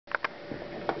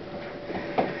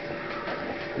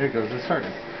There goes the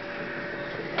sergeant.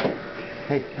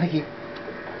 Hey, Mikey.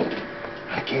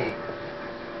 Mikey.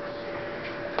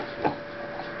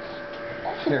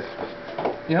 Here.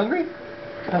 You hungry?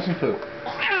 Have some food.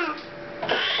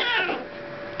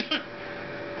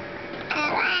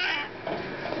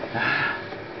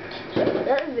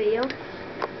 That video.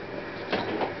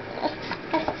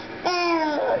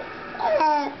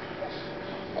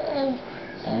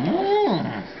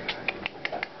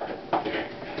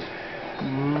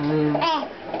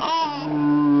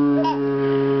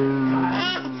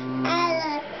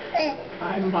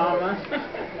 Hi, Mama.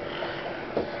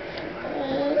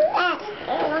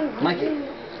 Mikey.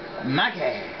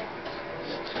 Mikey.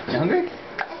 You hungry?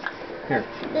 Here.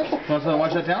 Want to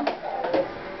wash that down?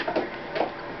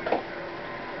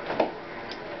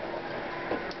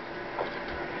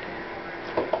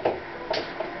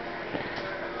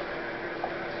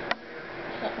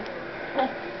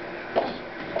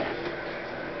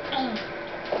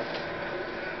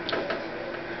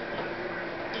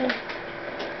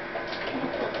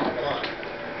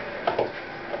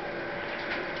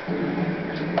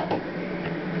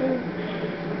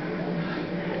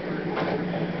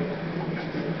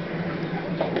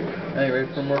 Are you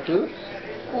ready for more food?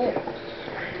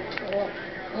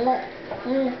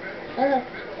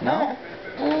 No?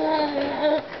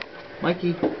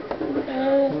 Mikey?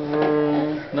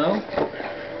 No?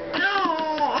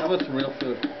 How about some real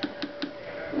food?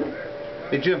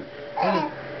 Hey Jim,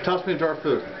 toss me a jar of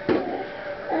food.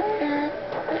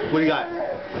 What do you got?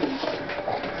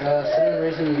 Cinnamon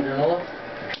raisin granola.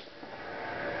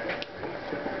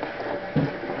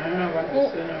 I don't know about the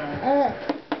cinnamon.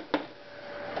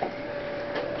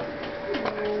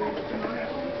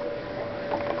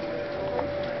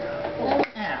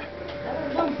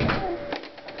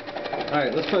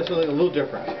 Alright, let's try something a little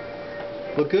different.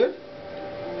 Look good?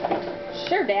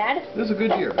 Sure, Dad. This is a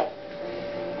good year.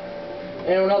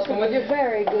 Anyone else come with you?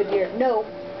 Very good year. No,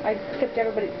 I skipped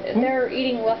everybody. They're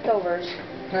eating leftovers.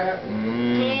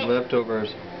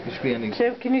 Leftovers. You should be ending.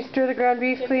 Chip, can you stir the ground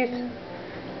beef, please?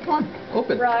 Come on,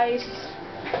 open. Rice.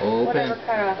 Open. Whatever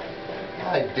kind of.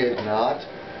 I did not.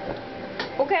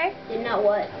 Okay. Did not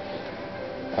what?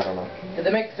 I don't know. Did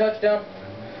they make the touchdown?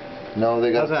 No,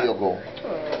 they got How's that? a field goal.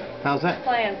 How's that?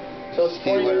 Plan. So it's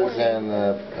Steelers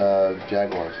and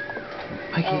Jaguars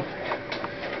Mikey.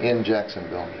 in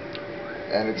Jacksonville.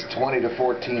 And it's 20-14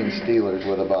 Steelers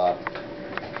with about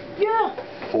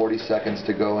 40 seconds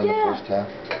to go in the first half.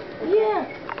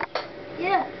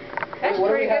 Yeah. That's What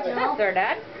do pretty we good have stuff there,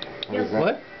 Dad. What is that?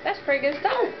 What? That's pretty good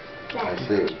stuff. I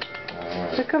see.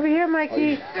 Look over here,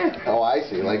 Mikey. Oh, I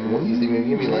see. Like, you see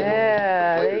me like.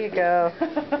 Yeah, there you go.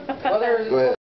 Well, Go ahead.